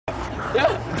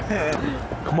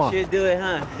Come on. Should do it,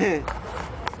 huh?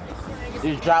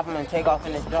 Just drop him and take off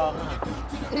in his jaw, huh?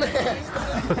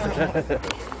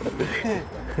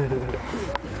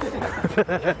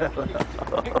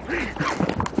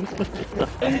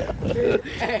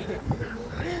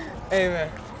 Hey, man.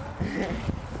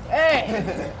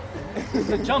 Hey! It's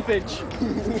a jumpage.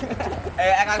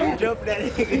 Hey, I gotta jump that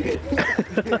nigga.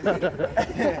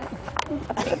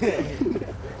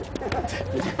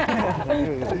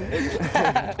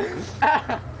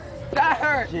 That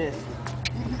hurt. Just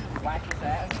Whack his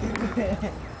ass.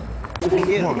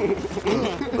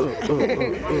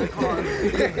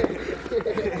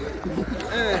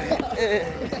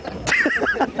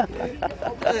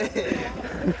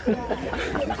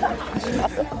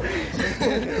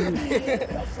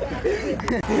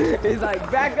 He's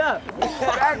like, back up,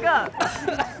 back up.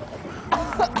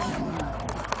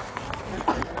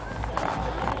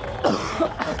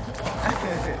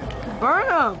 Burn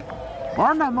him!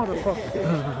 Burn that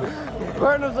motherfucker.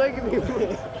 Burn him so he can be.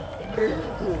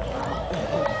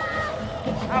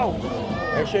 Ow!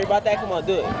 Are you sure about that? Come on,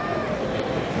 do it.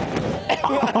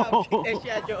 That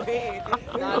shit at your head.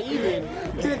 Not even.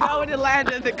 That would have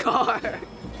landed in the car.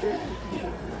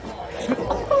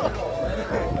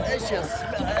 That shit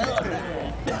smell.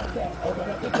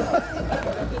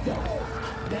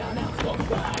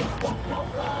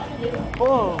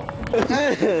 Oh.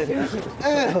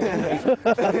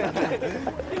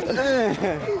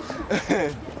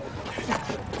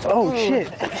 Oh shit.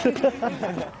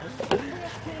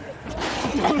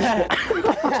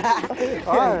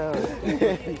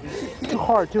 Too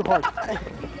hard, too hard.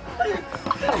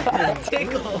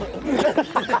 Tickle.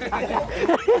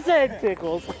 His head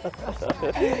tickles.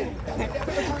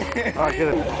 Alright, get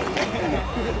it.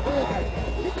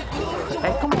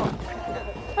 Hey, come on.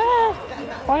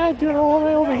 Why are you doing it all the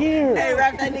way over here? Hey,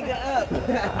 wrap that nigga up.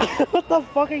 What the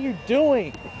fuck are you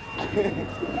doing? Hey,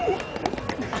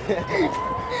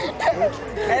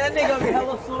 that nigga gonna be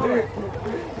hella sore.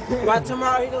 By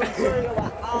tomorrow, he gonna be sore. He'll be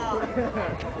like, oh.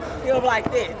 He'll be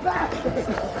like this.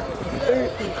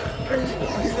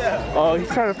 Oh, he's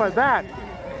trying to fight back.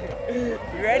 You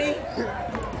ready?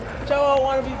 Show I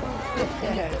wanna be.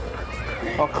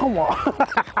 Oh, come on.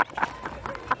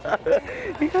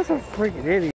 You guys are freaking idiots.